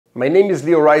My name is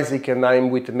Leo Isaac and I'm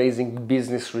with Amazing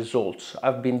Business Results.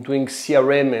 I've been doing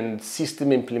CRM and system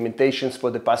implementations for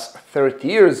the past 30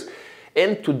 years,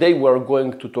 and today we're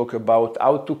going to talk about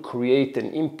how to create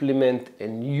and implement a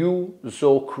new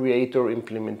Zoho Creator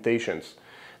implementations.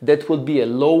 That will be a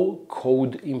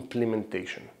low-code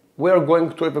implementation. We are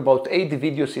going to have about 8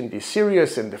 videos in this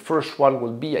series, and the first one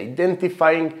will be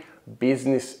identifying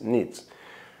business needs.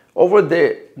 Over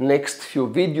the next few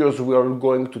videos, we are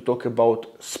going to talk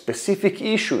about specific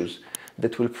issues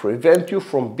that will prevent you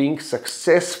from being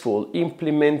successful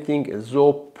implementing a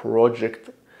Zoho project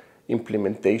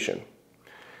implementation.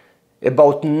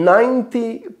 About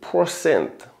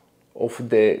 90% of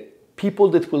the people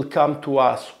that will come to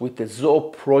us with a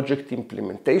Zoho project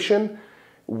implementation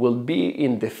will be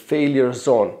in the failure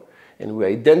zone. And we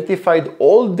identified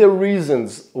all the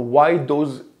reasons why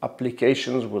those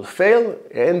applications will fail.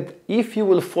 And if you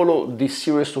will follow this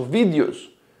series of videos,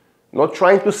 not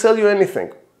trying to sell you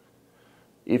anything,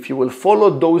 if you will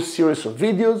follow those series of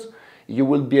videos, you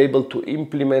will be able to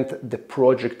implement the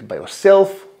project by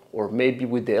yourself, or maybe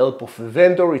with the help of a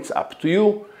vendor, it's up to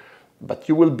you, but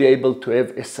you will be able to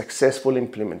have a successful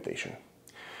implementation.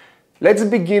 Let's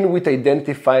begin with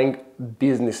identifying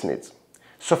business needs.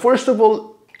 So first of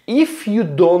all, if you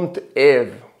don't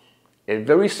have a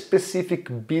very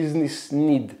specific business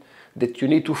need that you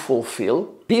need to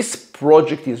fulfill, this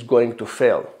project is going to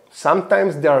fail.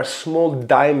 Sometimes there are small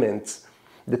diamonds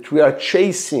that we are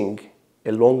chasing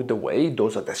along the way.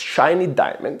 Those are the shiny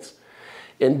diamonds,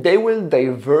 and they will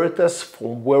divert us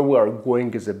from where we are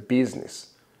going as a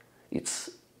business. It's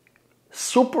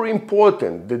super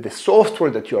important that the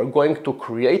software that you are going to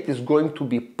create is going to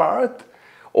be part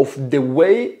of the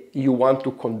way you want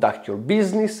to conduct your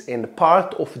business and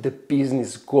part of the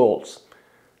business goals.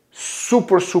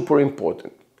 Super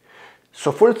important.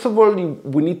 So first of all,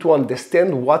 we need to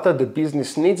understand what are the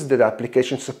business needs that the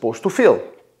application is supposed to fill.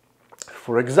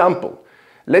 For example,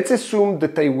 let's assume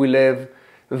that I will have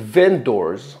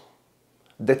vendors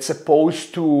that's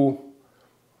supposed to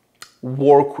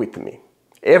work with me.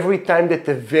 Every time that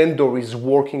a vendor is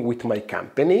working with my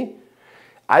company,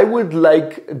 I would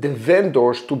like the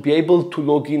vendors to be able to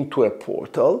log into a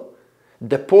portal.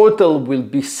 The portal will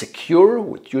be secure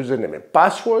with username and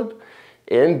password,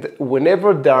 and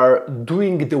whenever they are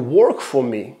doing the work for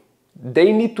me,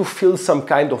 they need to fill some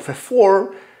kind of a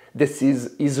form that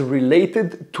is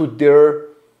related to their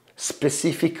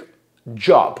specific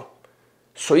job.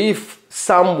 So if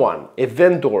someone, a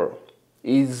vendor,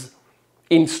 is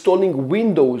installing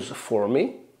Windows for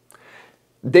me,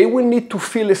 they will need to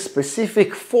fill a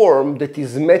specific form that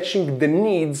is matching the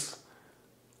needs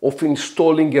of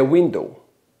installing a window.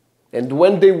 And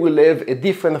when they will have a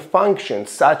different function,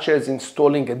 such as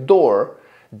installing a door,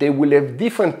 they will have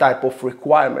different type of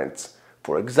requirements.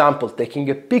 For example, taking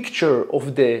a picture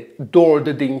of the door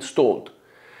that they installed,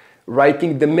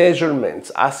 writing the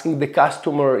measurements, asking the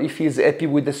customer if he is happy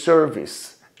with the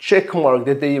service, check mark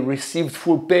that they received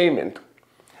full payment,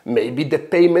 maybe the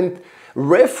payment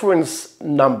reference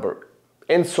number,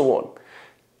 and so on.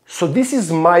 So this is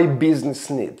my business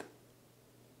need.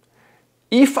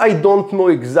 If I don't know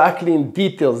exactly in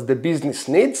details the business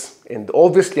needs, and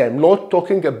obviously I'm not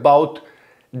talking about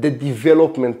the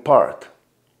development part.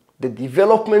 The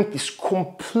development is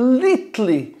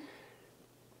completely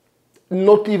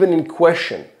not even in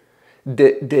question.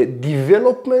 The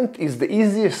development is the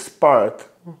easiest part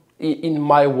in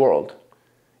my world.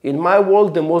 In my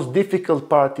world, the most difficult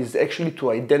part is actually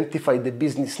to identify the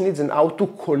business needs and how to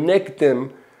connect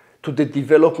them to the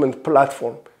development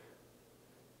platform.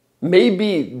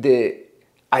 Maybe the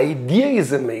idea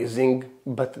is amazing,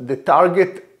 but the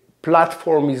target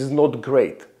platform is not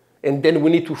great. And then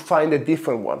we need to find a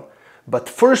different one. But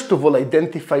first of all,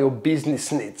 identify your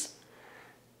business needs.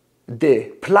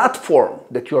 The platform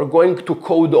that you are going to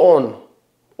code on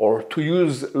or to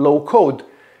use low code,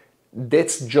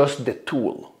 that's just the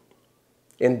tool.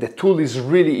 And the tool is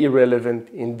really irrelevant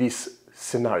in this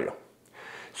scenario.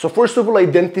 So first of all,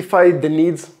 identify the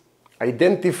needs.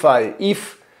 Identify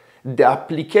if the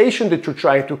application that you're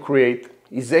trying to create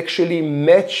is actually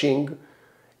matching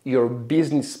your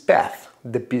business path,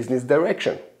 the business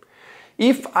direction.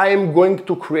 If I am going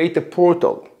to create a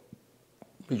portal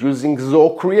using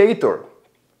Zoho Creator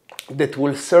that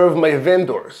will serve my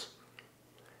vendors,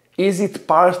 is it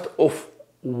part of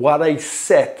what I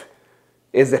set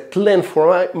as a plan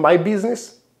for my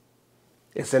business?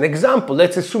 As an example,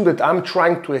 let's assume that I'm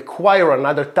trying to acquire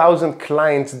another 1,000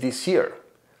 clients this year.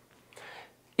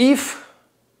 If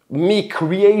me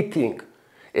creating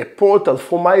a portal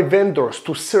for my vendors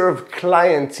to serve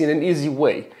clients in an easy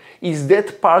way Is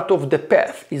that part of the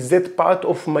path? Is that part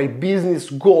of my business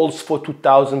goals for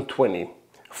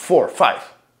 2024,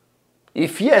 5?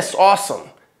 If yes, awesome.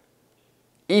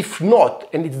 If not,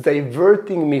 and it's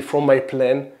diverting me from my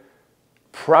plan,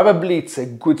 probably it's a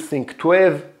good thing to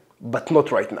have, but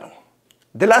not right now.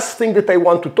 The last thing that I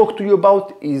want to talk to you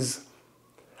about is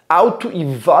how to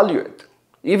evaluate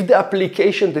if the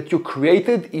application that you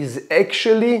created is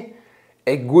actually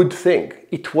a good thing.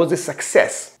 It was a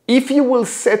success. If you will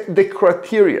set the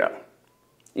criteria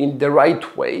in the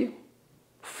right way,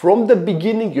 from the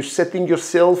beginning you're setting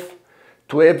yourself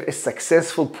to have a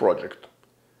successful project.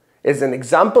 As an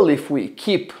example, if we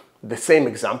keep the same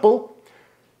example,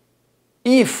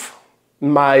 if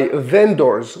my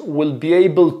vendors will be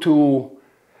able to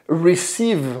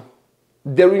receive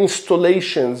their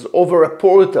installations over a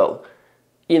portal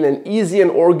in an easy and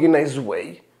organized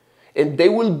way, and they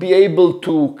will be able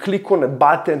to click on a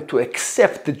button to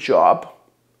accept the job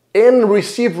and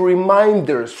receive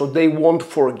reminders so they won't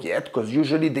forget, because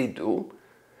usually they do,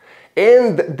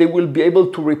 and they will be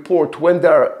able to report when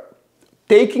they're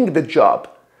taking the job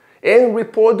and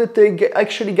report that they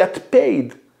actually got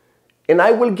paid, and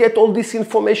I will get all this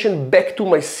information back to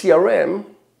my CRM,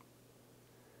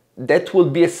 that will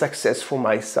be a success from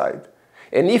my side.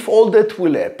 And if all that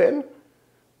will happen,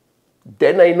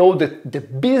 then I know that the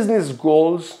business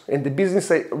goals and the business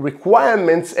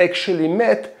requirements actually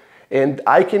met, and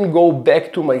I can go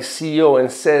back to my CEO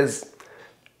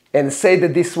and say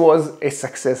that this was a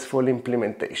successful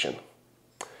implementation.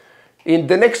 In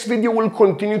the next video, we'll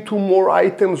continue to more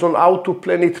items on how to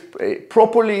plan it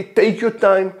properly. Take your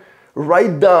time,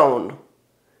 write down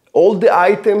all the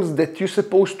items that you're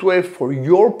supposed to have for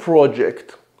your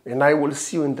project, and I will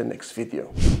see you in the next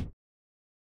video.